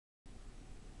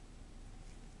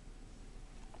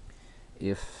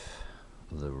If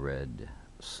the red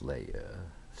slayer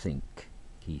think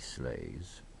he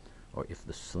slays, or if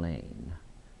the slain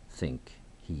think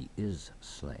he is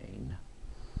slain,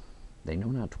 they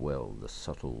know not well the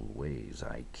subtle ways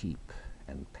I keep,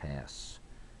 and pass,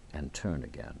 and turn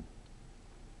again.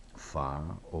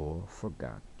 Far or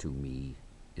forgot to me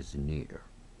is near.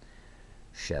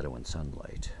 Shadow and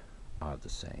sunlight are the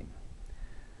same.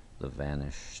 The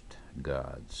vanished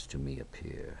gods to me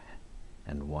appear,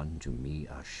 and one to me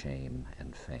are shame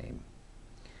and fame.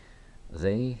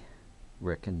 They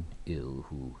reckon ill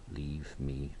who leave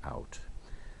me out,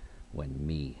 when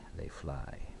me they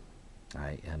fly.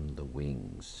 I am the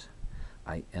wings,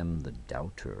 I am the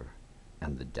doubter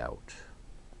and the doubt,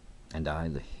 and I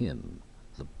the hymn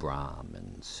the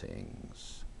Brahmin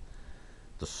sings.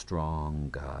 The strong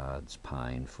gods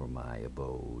pine for my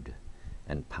abode,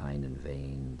 and pine in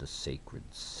vain the sacred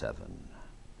seven.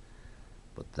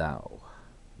 But thou,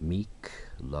 meek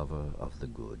lover of the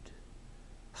good,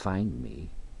 find me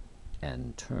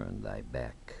and turn thy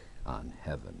back on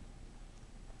heaven.